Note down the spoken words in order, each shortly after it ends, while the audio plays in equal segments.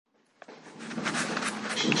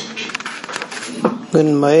Good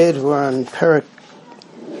Ma'ed, we're on Perak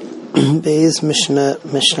Beis Mishnah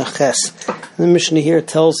Ches. The Mishnah here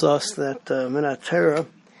tells us that Minat Torah,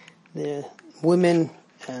 the women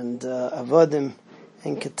and Avadim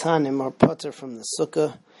and Ketanim are pater from the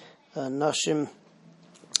Sukkah. Nashim,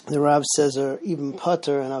 the Rav says, are even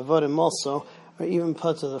pater, and Avadim also are even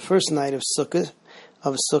pater the first night of Sukkah,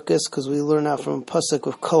 because we learn out from a pasuk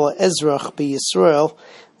of Kol Ezrach Be Yisrael,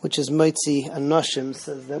 which is Maitzi and Nashim,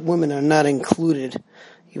 says that women are not included,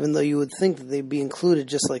 even though you would think that they'd be included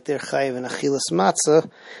just like they're chayiv and achilas matzah,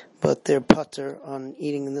 but they're pater on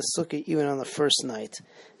eating in the sukkah even on the first night.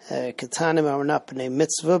 Ketanim are not b'nei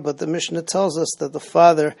mitzvah, but the Mishnah tells us that the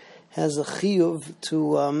father has a chiyuv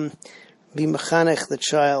to be mechanech the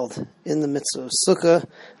child in the mitzvah of sukkah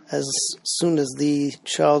as soon as the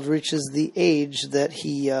child reaches the age that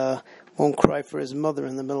he won't cry for his mother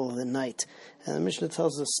in the middle of the night. And the Mishnah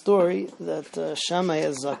tells a story that Shammai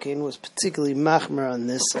HaZaken was particularly machmer on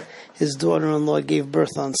this. His daughter-in-law gave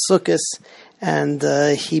birth on Sukkot, and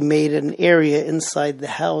he made an area inside the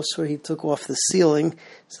house where he took off the ceiling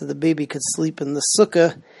so the baby could sleep in the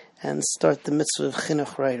sukkah and start the mitzvah of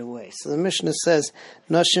chinuch right away. So the Mishnah says,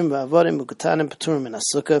 Nashim v'avadim u'ketanim paturim min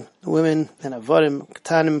ha-sukkah. Women and avadim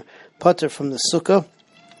ketanim pater from the sukkah.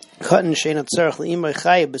 Katan she'ena tzarech le'imay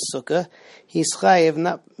chayev b'sukkah. He's chayev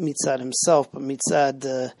not mitzad himself, but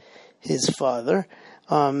mitzad his father.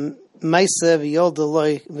 Maisa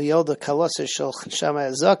v'yolda kalasa shel Shammai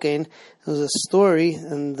HaZaken. There was a story,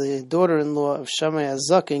 and the daughter-in-law of Shammai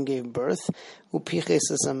HaZaken gave birth.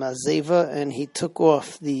 Upiches as a mazeva, and he took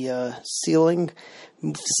off the ceiling.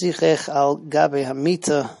 Sichech al gabe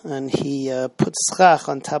hamita, and he put schach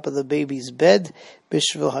on top of the baby's bed.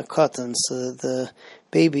 Bishvil hakatan, so that the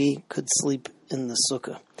baby could sleep in the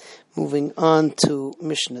sukkah. Moving on to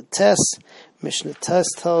Mishnah Tes. Mishnah Tes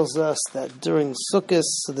tells us that during Sukkot,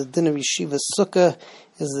 so the din of Yeshiva Sukkah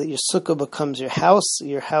is that your Sukkah becomes your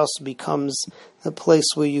house becomes the place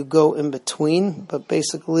where you go in between, but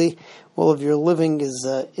basically all of your living is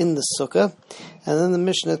in the Sukkah. And then the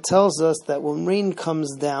Mishnah tells us that when rain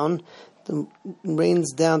comes down, it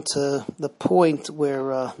rains down to the point where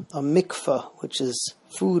a mikvah, which is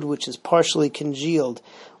food which is partially congealed,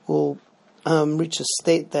 will reach a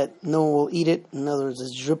state that no one will eat it. In other words,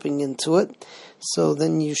 it's dripping into it. So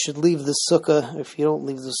then you should leave the sukkah. If you don't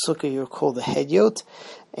leave the sukkah, you're called a hedyot.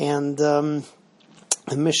 And the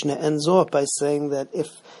Mishnah ends off by saying that if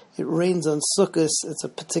it rains on sukkahs, it's a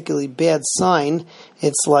particularly bad sign.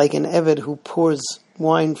 It's like an eved who pours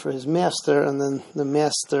wine for his master, and then the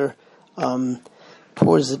master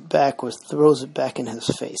pours it back or throws it back in his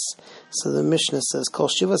face. So the Mishnah says, Kol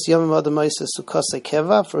Shivas Yamim Adamaisa Sukkase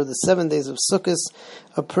Keva, for the 7 days of Sukkot,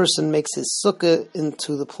 a person makes his sukkah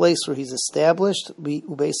into the place where he's established,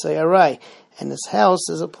 Ubeisai Arai, and his house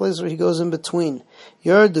is a place where he goes in between.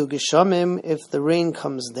 Yardu Geshamim, if the rain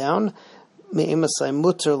comes down, Me'emasai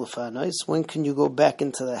Mutter Lefanais, when can you go back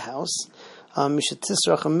into the house?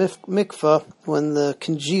 Mishatisrach Mikvah, when the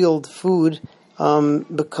congealed food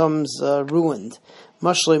becomes ruined.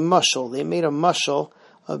 Mashle Mashal, they made a mashal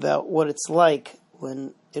about what it's like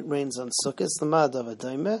when it rains on Sukkot. The Ma'adav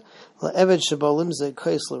Adaimeh, La'eved Shabalim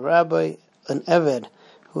Zekais L'Rabbi, an Eved,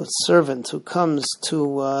 who is a servant, who comes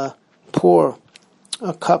to pour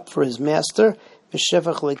a cup for his master,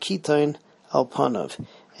 V'shevach Lekitain Alpanav,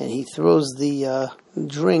 and he throws the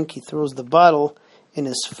drink, he throws the bottle in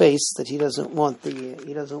his face, that he doesn't want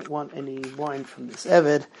any wine from this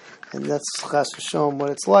Eved, and that's chas v'sholom what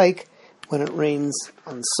it's like when it rains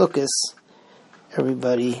on Sukkot.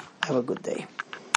 Everybody have a good day.